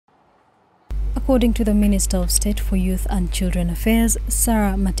According to the Minister of State for Youth and Children Affairs,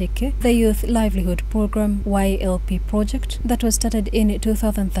 Sarah Mateke, the Youth Livelihood Programme YLP project that was started in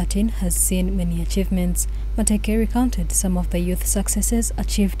 2013 has seen many achievements. Mateke recounted some of the youth successes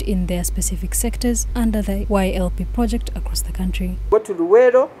achieved in their specific sectors under the YLP project across the country. Go to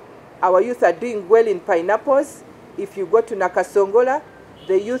Luwero, our youth are doing well in pineapples. If you go to Nakasongola,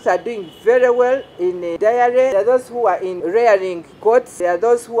 the youth are doing very well in dairy. There are those who are in rearing goats. There are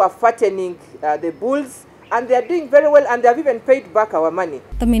those who are fattening the bulls. And they are doing very well, and they have even paid back our money.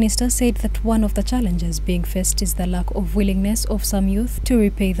 The minister said that one of the challenges being faced is the lack of willingness of some youth to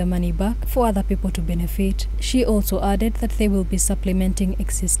repay the money back for other people to benefit. She also added that they will be supplementing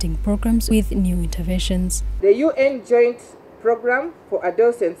existing programs with new interventions. The UN Joint Program for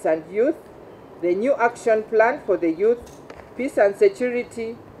Adolescents and Youth, the new action plan for the youth, peace and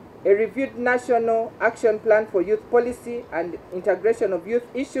security, a reviewed national action plan for youth policy and integration of youth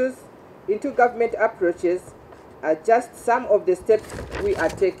issues into government approaches are just some of the steps we are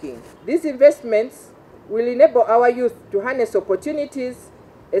taking. These investments will enable our youth to harness opportunities,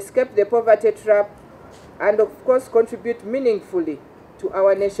 escape the poverty trap, and of course contribute meaningfully to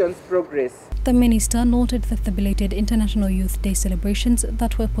our nation's progress. The minister noted that the belated International Youth Day celebrations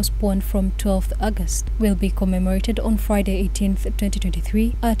that were postponed from 12th August will be commemorated on Friday 18th,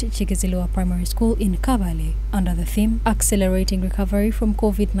 2023 at Chigezilwa Primary School in Kabale under the theme Accelerating Recovery from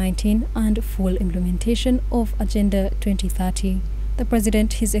COVID-19 and Full Implementation of Agenda 2030. The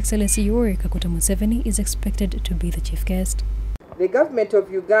President, His Excellency Yoweri Kaguta Museveni, is expected to be the chief guest. The government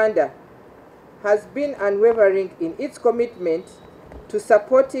of Uganda has been unwavering in its commitment to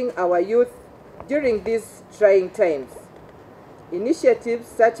supporting our youth during these trying times. Initiatives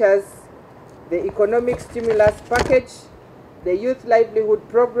such as the Economic Stimulus Package, the Youth Livelihood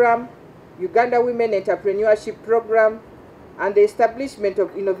Programme, Uganda Women Entrepreneurship Programme, and the establishment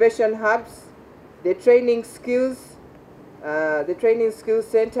of innovation hubs, the training skills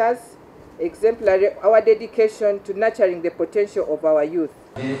centers, exemplary our dedication to nurturing the potential of our youth.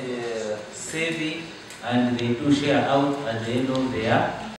 Saving, and they do share out at the end of the year.